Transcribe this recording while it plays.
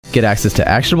Get access to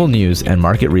actionable news and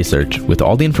market research with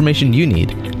all the information you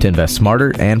need to invest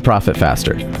smarter and profit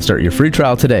faster. Start your free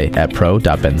trial today at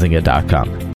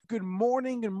pro.benzinga.com. Good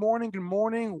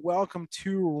morning. Welcome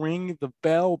to Ring the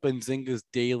Bell, Benzinga's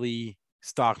daily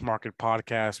stock market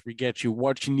podcast. We get you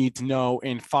what you need to know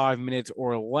in 5 minutes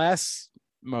or less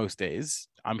most days.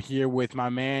 I'm here with my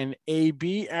man,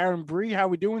 AB, Aaron Bree. How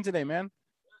we doing today, man?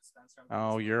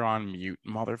 Oh, you're on mute,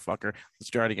 motherfucker. Let's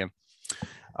start again.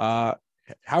 How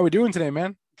are we doing today,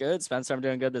 man? Good, Spencer. I'm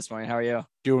doing good this morning. How are you?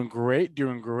 Doing great.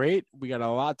 We got a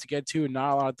lot to get to and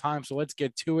not a lot of time, so let's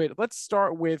get to it. Let's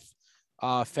start with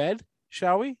Fed,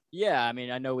 shall we? Yeah, I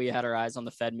mean, I know we had our eyes on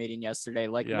the Fed meeting yesterday,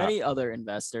 like many other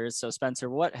investors. So, Spencer,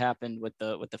 what happened with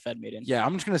the Fed meeting? Yeah,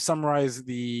 I'm just going to summarize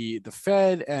the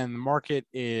Fed and the market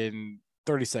in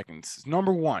 30 seconds.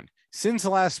 Number one, since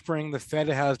last spring, the Fed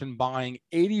has been buying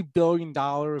 $80 billion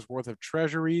worth of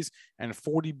treasuries and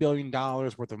 $40 billion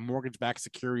worth of mortgage-backed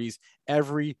securities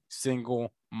every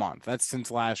single month. That's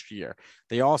since last year.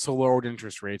 They also lowered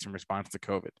interest rates in response to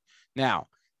COVID. Now,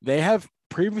 they have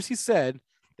previously said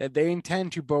that they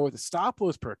intend to both stop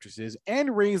those purchases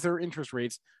and raise their interest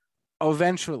rates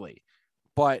eventually.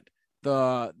 But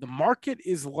the market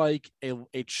is like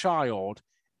a child,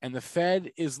 and the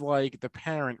Fed is like the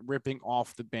parent ripping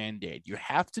off the Band-Aid. You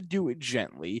have to do it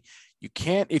gently. You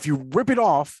can't, if you rip it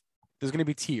off, there's going to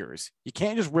be tears. You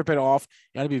can't just rip it off.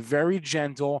 You got to be very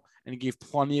gentle and give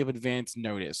plenty of advance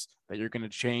notice that you're going to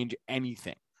change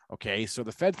anything. Okay, so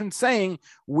the Fed's been saying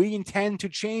we intend to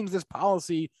change this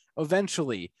policy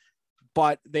eventually,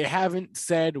 but they haven't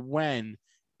said when.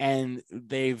 And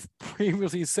they've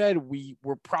previously said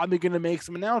we're probably going to make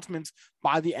some announcements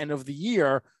by the end of the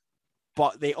year,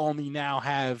 but they only now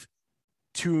have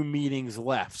 2 meetings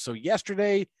left. So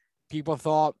yesterday, people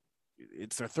thought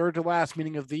it's their third to last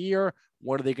meeting of the year.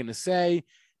 What are they going to say?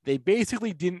 They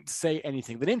basically didn't say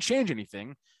anything. They didn't change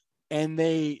anything. And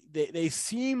they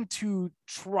seem to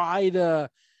try to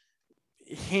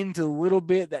hint a little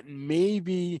bit that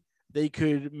maybe they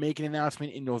could make an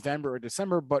announcement in November or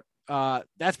December, but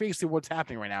that's basically what's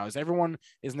happening right now. Is everyone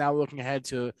is now looking ahead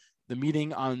to the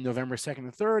meeting on November 2nd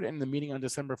and 3rd and the meeting on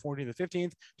December 14th and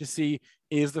 15th to see,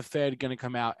 is the Fed going to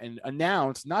come out and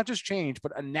announce, not just change,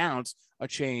 but announce a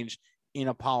change in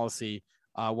a policy,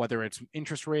 whether it's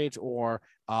interest rates or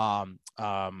bond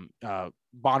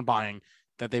buying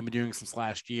that they've been doing since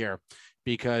last year,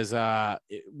 because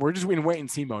we're just in wait and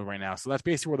see mode right now. So that's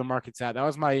basically where the market's at. That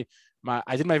was I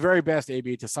did my very best,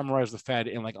 AB, to summarize the Fed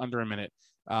in like under a minute.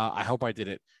 I hope I did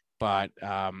it, but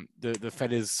the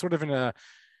Fed is sort of in a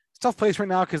tough place right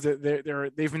now because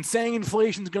they've been saying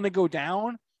inflation is going to go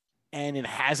down, and it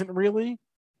hasn't really.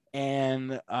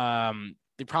 And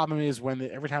the problem is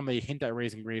every time they hint at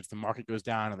raising rates, the market goes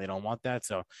down, and they don't want that.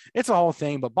 So it's a whole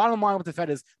thing. But bottom line with the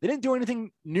Fed is they didn't do anything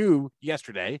new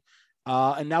yesterday.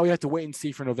 And now we have to wait and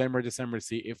see for November, December to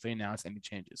see if they announce any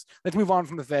changes. Let's move on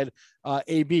from the Fed.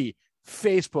 AB,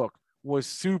 Facebook was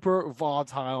super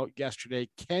volatile yesterday.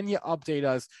 Can you update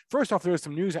us? First off, there was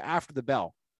some news after the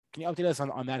bell. Can you update us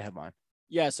on that headline?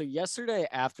 Yeah, so yesterday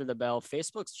after the bell,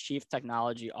 Facebook's chief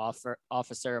technology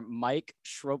officer, Mike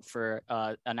Schroepfer,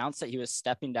 announced that he was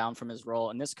stepping down from his role.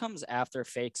 And this comes after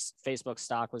Facebook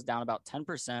stock was down about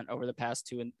 10% over the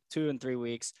past two and 3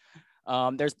 weeks.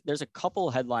 There's a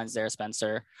couple headlines there,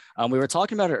 Spencer. We were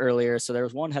talking about it earlier. So there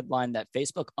was one headline that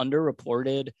Facebook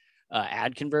underreported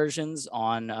ad conversions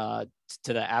on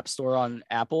to the App Store on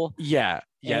Apple.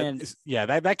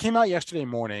 That came out yesterday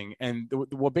morning, and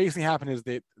what basically happened is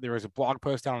that there was a blog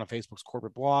post out on Facebook's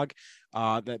corporate blog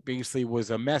that basically was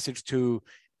a message to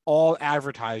all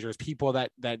advertisers, people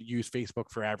that use Facebook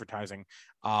for advertising,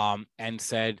 and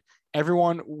said,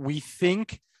 everyone, we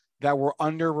think that we're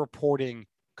underreporting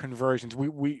conversions.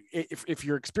 If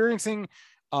you're experiencing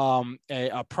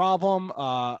a problem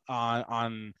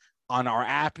on our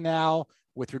app now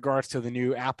with regards to the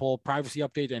new Apple privacy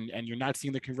update, and you're not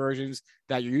seeing the conversions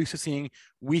that you're used to seeing,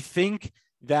 we think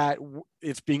that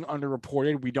it's being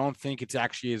underreported. We don't think it's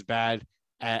actually as bad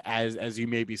as you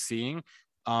may be seeing.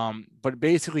 But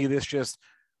basically this just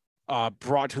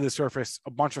brought to the surface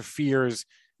a bunch of fears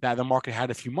that the market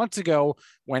had a few months ago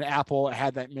when Apple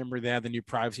had that, remember they had the new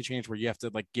privacy change where you have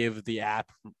to like give the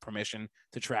app permission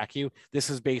to track you. This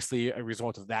is basically a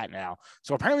result of that now.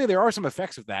 So apparently there are some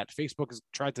effects of that. Facebook has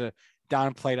tried to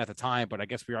downplay it at the time, but I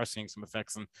guess we are seeing some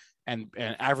effects, and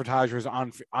advertisers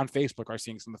on Facebook are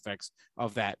seeing some effects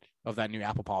of that new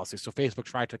Apple policy. So Facebook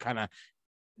tried to kind of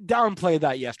downplay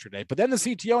that yesterday, but then the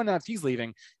CTO announced he's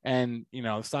leaving, and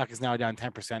the stock is now down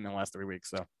 10% in the last 3 weeks.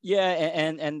 So yeah,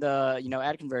 and the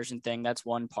ad conversion thing, that's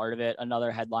one part of it.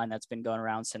 Another headline that's been going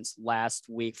around since last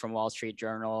week from Wall Street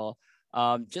Journal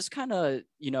just kind of,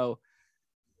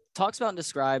 talks about and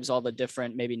describes all the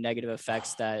different maybe negative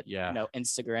effects that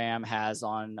Instagram has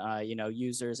on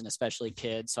users and especially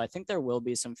kids. So I think there will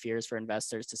be some fears for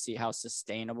investors to see how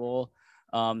sustainable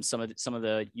some of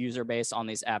the user base on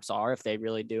these apps are if they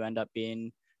really do end up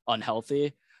being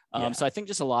unhealthy. So I think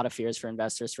just a lot of fears for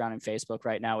investors surrounding Facebook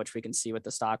right now, which we can see with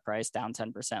the stock price down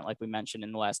 10%, like we mentioned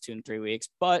in the last 2 and 3 weeks.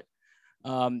 But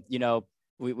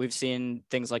we've seen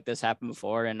things like this happen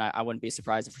before, and I wouldn't be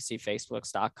surprised if we see Facebook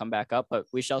stock come back up, but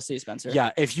we shall see, Spencer.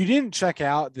 Yeah, if you didn't check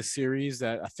out the series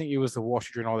that I think it was the Wall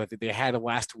Street Journal that they had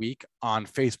last week on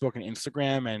Facebook and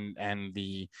Instagram and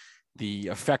the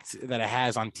effect that it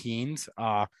has on teens,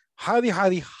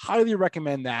 highly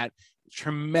recommend that.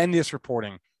 Tremendous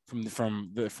reporting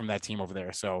from that team over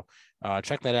there. So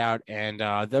check that out. And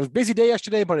that was a busy day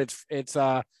yesterday, but it's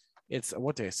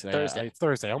what day is today? Thursday. It's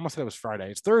Thursday. I almost said it was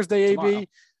Friday. It's Thursday, AB.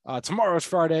 Tomorrow is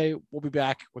Friday. We'll be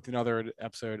back with another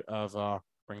episode of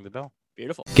Ring the Bell.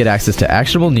 Beautiful. Get access to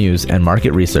actionable news and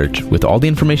market research with all the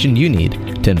information you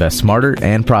need to invest smarter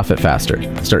and profit faster.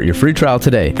 Start your free trial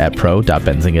today at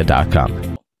pro.benzinga.com.